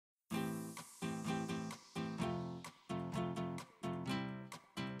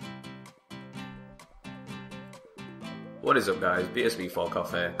What is up guys, BsB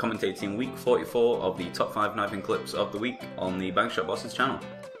ForkOff here, commentating week 44 of the top 5 knifing clips of the week on the Bankshot Bosses channel.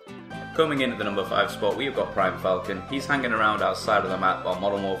 Coming in at the number 5 spot, we've got Prime Falcon. He's hanging around outside of the map on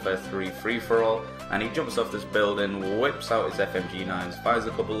Modern Warfare 3 free-for-all, and he jumps off this building, whips out his FMG9s, fires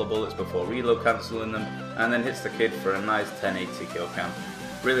a couple of bullets before reload cancelling them, and then hits the kid for a nice 1080 kill cam.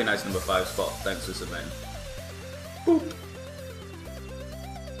 Really nice number 5 spot, thanks for submitting. Boop.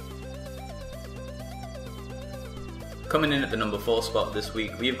 Coming in at the number 4 spot this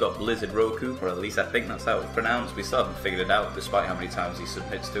week, we've got Blizzard Roku, or at least I think that's how it's pronounced. We still haven't figured it out, despite how many times he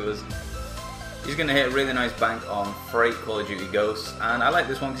submits to us. He's going to hit a really nice bank on Freight Call of Duty Ghosts, and I like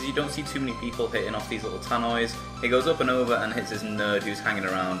this one because you don't see too many people hitting off these little tannoys. He goes up and over and hits this nerd who's hanging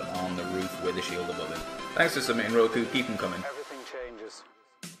around on the roof with the shield above him. Thanks for submitting, Roku, keep him coming.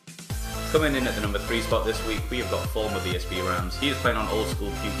 Coming in at the number 3 spot this week, we have got former BsB Rams. He is playing on old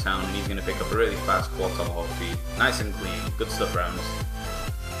school Puke Town and he's going to pick up a really fast quad tomahawk feed. Nice and clean, good stuff Rams.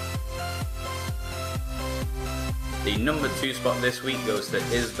 The number 2 spot this week goes to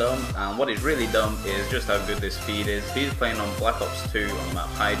Is Dumb, and what is really dumb is just how good this feed is. He's playing on Black Ops 2 on the map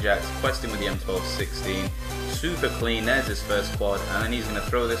Hijacks, questing with the M1216. Super clean, there's his first quad, and then he's going to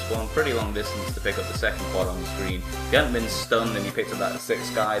throw this one pretty long distance to pick up the second quad on the screen. If he hadn't been stunned and he picked up that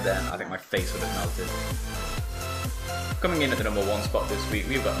 6th guy, then I think my face would have melted. Coming in at the number 1 spot this week,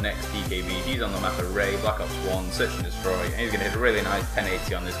 we've got Next DKB. He's on the map Array, Black Ops 1, Search and Destroy, and he's going to hit a really nice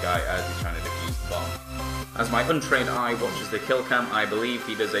 1080 on this guy as he's trying to defuse the bomb. As my untrained eye watches the kill cam, I believe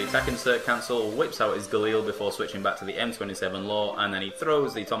he does a tac insert cancel, whips out his Galil before switching back to the M27 Law, and then he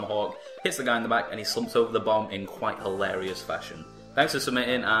throws the Tomahawk, hits the guy in the back, and he slumps over the bomb in quite hilarious fashion. Thanks for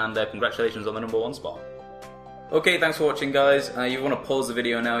submitting, and congratulations on the number 1 spot. Okay, thanks for watching guys. If you want to pause the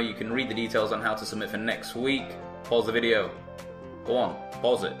video now, you can read the details on how to submit for next week. Pause the video. Go on,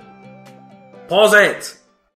 pause it. Pause it!